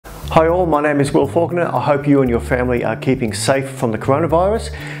Hi all, my name is Will Faulkner. I hope you and your family are keeping safe from the coronavirus.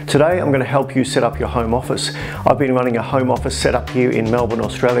 Today I'm going to help you set up your home office. I've been running a home office setup here in Melbourne,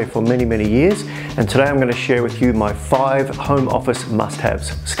 Australia for many years, and today I'm going to share with you my 5 home office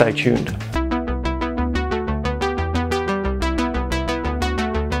must-haves. Stay tuned.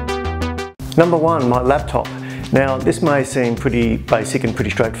 Number 1, my laptop. Now this may seem pretty basic and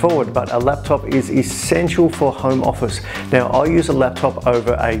pretty straightforward, but a laptop is essential for home office. Now I use a laptop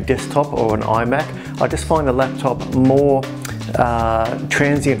over a desktop or an iMac. I just find the laptop more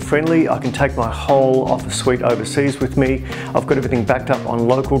transient friendly. I can take my whole office suite overseas with me. I've got everything backed up on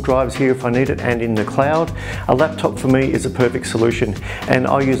local drives here if I need it and in the cloud. A laptop for me is a perfect solution, and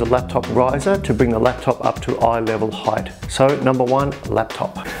I use a laptop riser to bring the laptop up to eye level height. So number 1,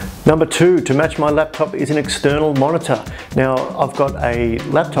 laptop. Number 2, to match my laptop is an external monitor. Now I've got a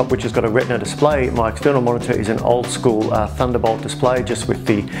laptop which has got a Retina display. My external monitor is an old school Thunderbolt display, just with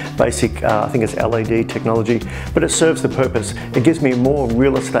the basic, I think it's LED technology, but it serves the purpose. It gives me more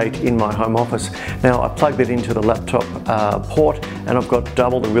real estate in my home office. Now I plugged it into the laptop port and I've got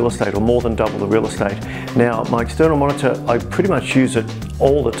double the real estate, or more than double the real estate. Now my external monitor, I pretty much use it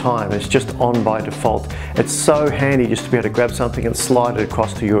all the time. It's just on by default. It's so handy just to be able to grab something and slide it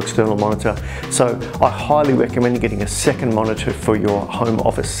across to your external monitor. So I highly recommend getting a second monitor for your home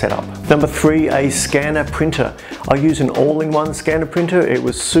office setup. Number 3, a scanner printer. I use an all-in-one scanner printer. It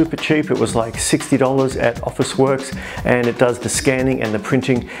was super cheap. It was like $60 at Officeworks, and it does the scanning and the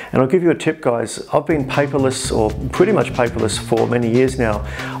printing. And I'll give you a tip, guys. I've been paperless, or pretty much paperless, for many years now.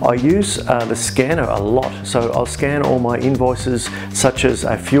 I use the scanner a lot. So I'll scan all my invoices, such as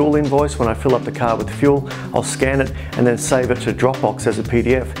a fuel invoice. When I fill up the car with fuel, I'll scan it and then save it to Dropbox as a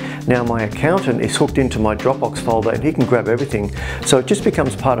PDF. Now my accountant is hooked into my Dropbox folder and he can grab everything. So it just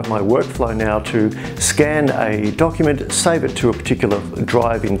becomes part of my workflow now to scan a document, save it to a particular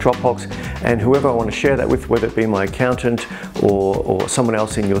drive in Dropbox, and whoever I want to share that with, whether it be my accountant or someone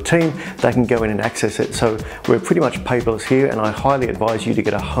else in your team, they can go in and access it. So we're pretty much paperless here, and I highly advise you to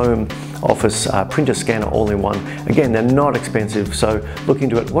get a home office printer scanner all-in-one. Again, they're not expensive, so look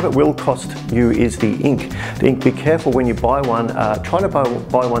into it. What it will cost you is the ink. The ink, be careful when you buy one. Try to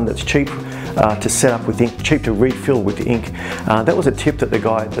buy one that's cheap to set up with ink, cheap to refill with ink. That was a tip that the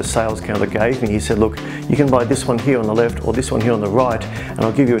guy at the sales counter gave me. He said, look, you can buy this one here on the left or this one here on the right, and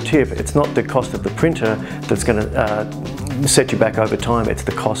I'll give you a tip. It's not the cost of the printer that's going to set you back over time, it's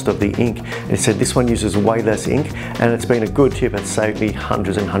the cost of the ink. And he said this one uses way less ink, and it's been a good tip. It's saved me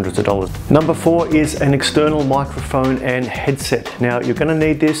hundreds and hundreds of dollars. Number 4 is an external microphone and headset. Now you're going to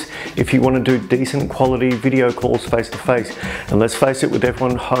need this if you want to do decent quality video calls face to face. And let's face it, with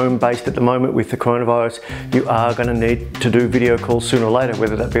everyone home based at the moment with the coronavirus, you are going to need to do video calls sooner or later,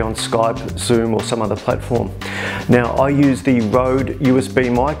 whether that be on Skype, Zoom, or some other platform. Now I use the Rode USB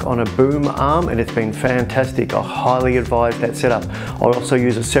mic on a boom arm, and it's been fantastic. I highly advise that setup. I also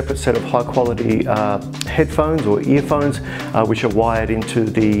use a separate set of high quality headphones or earphones which are wired into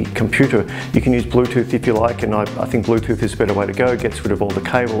the computer. You can use Bluetooth if you like, and I think Bluetooth is a better way to go. It gets rid of all the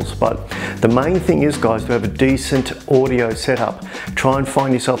cables. But the main thing is, guys, to have a decent audio setup. Try and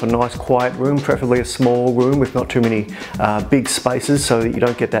find yourself a nice quiet room, preferably a small room with not too many big spaces, so that you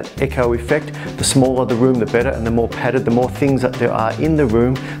don't get that echo effect. The smaller the room, the better, and the more padded, the more things that there are in the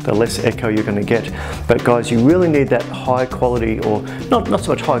room, the less echo you're going to get. But guys, you really need that high quality, or not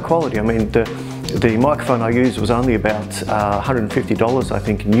so much high quality. I mean, the microphone I used was only about $150, I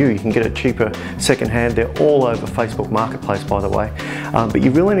think, new. You can get it cheaper secondhand. They're all over Facebook Marketplace, by the way. But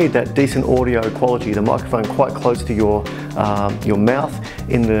you really need that decent audio quality. The microphone quite close to your mouth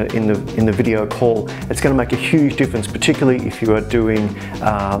in the video call. It's going to make a huge difference, particularly if you are doing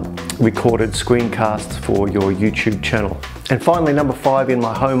recorded screencasts for your YouTube channel. And finally, number 5 in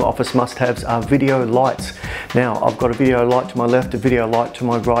my home office must-haves are video lights. Now, I've got a video light to my left, a video light to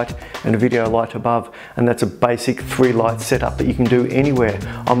my right, and a video light above, and that's a basic 3-light setup that you can do anywhere.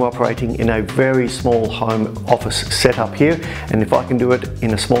 I'm operating in a very small home office setup here, and if I can do it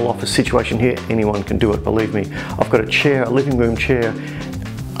in a small office situation here, anyone can do it, believe me. I've got a chair, a living room chair,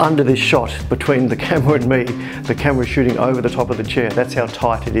 under this shot between the camera and me. The camera is shooting over the top of the chair. That's how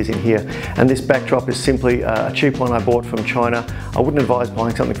tight it is in here. And this backdrop is simply a cheap one I bought from China. I wouldn't advise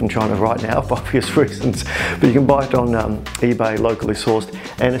buying something from China right now for obvious reasons, but you can buy it on eBay, locally sourced,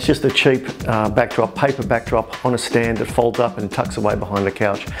 and it's just a cheap backdrop, paper backdrop on a stand that folds up and tucks away behind the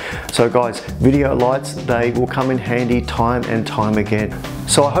couch. So guys, video lights, they will come in handy time and time again.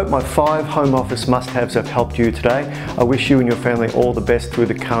 So I hope my 5 home office must-haves have helped you today. I wish you and your family all the best through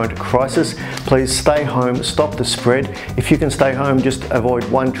the current crisis. Please stay home, stop the spread. If you can stay home, just avoid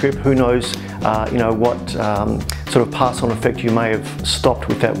one trip. Who knows you know, what sort of pass-on effect you may have stopped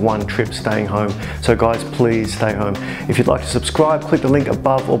with that one trip staying home. So guys, please stay home. If you'd like to subscribe, click the link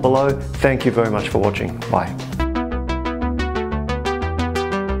above or below. Thank you very much for watching. Bye.